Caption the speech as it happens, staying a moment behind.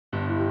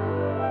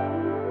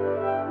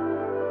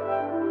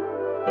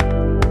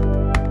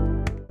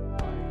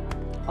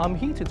I'm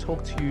here to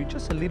talk to you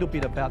just a little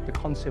bit about the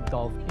concept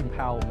of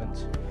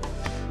empowerment.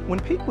 When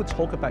people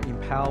talk about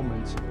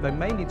empowerment, they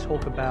mainly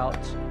talk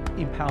about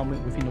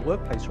empowerment within the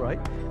workplace, right?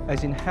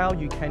 As in how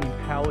you can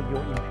empower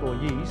your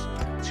employees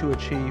to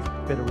achieve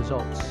better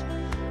results.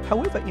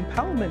 However,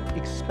 empowerment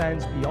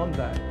expands beyond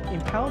that.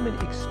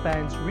 Empowerment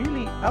expands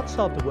really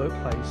outside the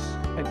workplace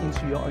and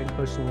into your own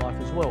personal life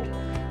as well.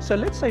 So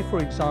let's say,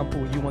 for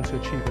example, you want to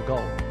achieve a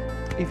goal.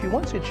 If you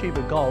want to achieve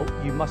a goal,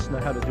 you must know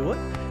how to do it.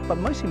 But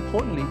most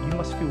importantly, you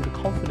must feel the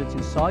confidence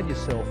inside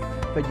yourself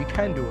that you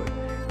can do it.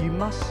 You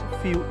must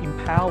feel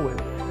empowered.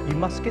 You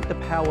must get the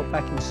power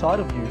back inside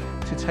of you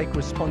to take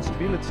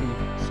responsibility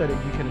so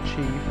that you can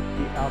achieve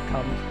the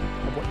outcome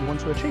of what you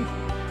want to achieve.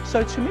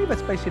 So to me,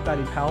 that's basically about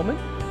empowerment.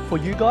 For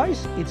you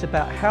guys, it's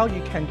about how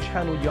you can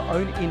channel your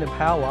own inner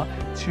power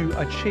to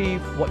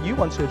achieve what you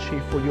want to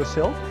achieve for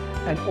yourself,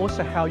 and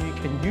also how you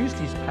can use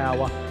this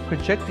power,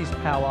 project this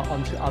power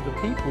onto other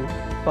people,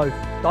 both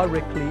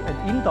directly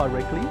and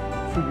indirectly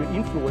through your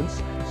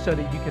influence, so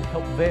that you can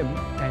help them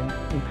and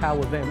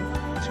empower them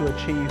to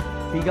achieve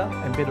bigger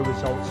and better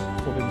results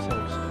for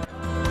themselves.